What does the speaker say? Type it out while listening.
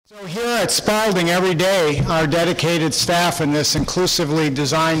So here at Spalding, every day, our dedicated staff in this inclusively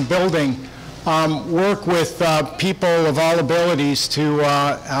designed building work with people of all abilities to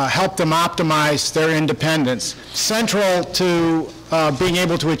help them optimize their independence. Central to being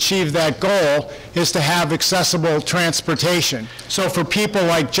able to achieve that goal is to have accessible transportation. So for people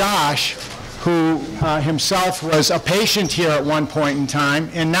like Josh, who himself was a patient here at one point in time,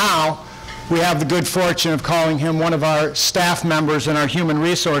 and now we have the good fortune of calling him one of our staff members in our Human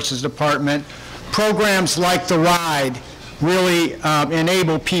Resources Department. Programs like the Ride really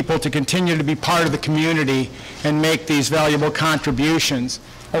enable people to continue to be part of the community and make these valuable contributions.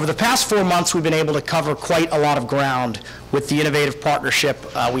 Over the past 4 months, we've been able to cover quite a lot of ground with the innovative partnership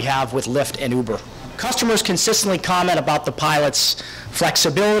we have with Lyft and Uber. Customers consistently comment about the pilot's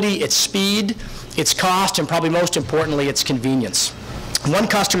flexibility, its speed, its cost, and probably most importantly, its convenience. One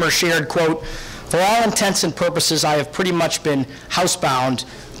customer shared, quote, "For all intents and purposes, I have pretty much been housebound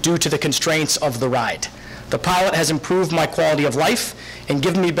due to the constraints of the ride. The pilot has improved my quality of life and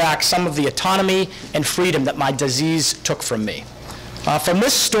given me back some of the autonomy and freedom that my disease took from me." From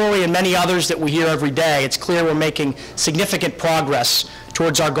this story and many others that we hear every day, it's clear we're making significant progress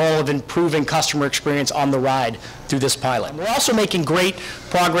towards our goal of improving customer experience on the ride through this pilot. We're also making great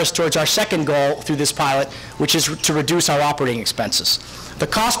progress towards our second goal through this pilot, which is to reduce our operating expenses. The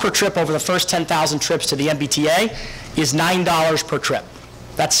cost per trip over the first 10,000 trips to the MBTA is $9 per trip.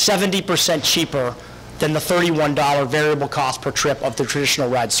 That's 70% cheaper than the $31 variable cost per trip of the traditional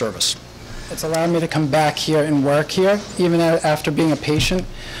ride service. It's allowed me to come back here and work here, even after being a patient.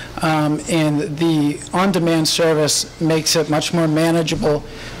 And the on-demand service makes it much more manageable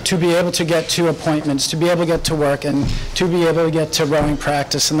to be able to get to appointments, to be able to get to work, and to be able to get to rowing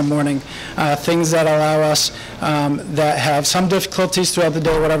practice in the morning. Things that allow us that have some difficulties throughout the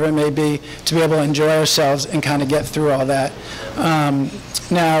day, whatever it may be, to be able to enjoy ourselves and kind of get through all that.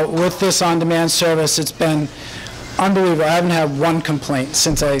 Now, with this on-demand service, it's been unbelievable. I haven't had one complaint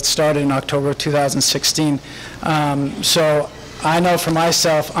since I started in October of 2016. So I know for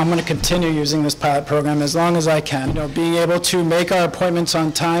myself, I'm going to continue using this pilot program as long as I can. You know, being able to make our appointments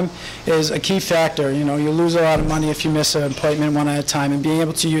on time is a key factor. You know, you lose a lot of money if you miss an appointment one at a time, and being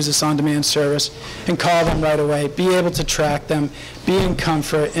able to use this on-demand service and call them right away, be able to track them, be in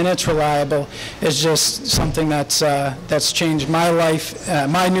comfort, and it's reliable, is just something that's changed my life,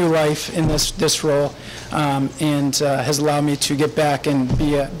 my new life in this role, and has allowed me to get back and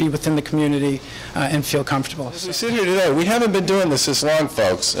be within the community and feel comfortable. As we sit here today, we haven't been doing this long,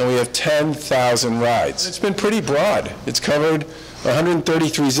 folks, and we have 10,000 rides. It's been pretty broad. It's covered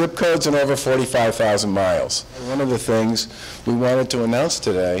 133 zip codes and over 45,000 miles. One of the things we wanted to announce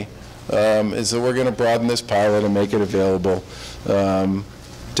today is that we're going to broaden this pilot and make it available to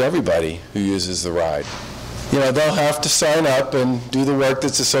everybody who uses the ride. You know, they'll have to sign up and do the work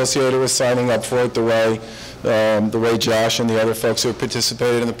that's associated with signing up for it the way Josh and the other folks who have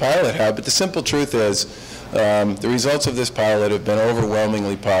participated in the pilot have. But the simple truth is the results of this pilot have been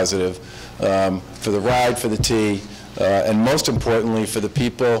overwhelmingly positive for the ride, for the T, and most importantly for the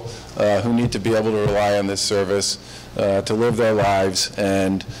people who need to be able to rely on this service to live their lives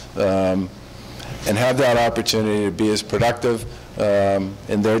and have that opportunity to be as productive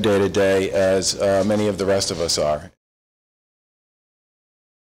in their day-to-day as many of the rest of us are.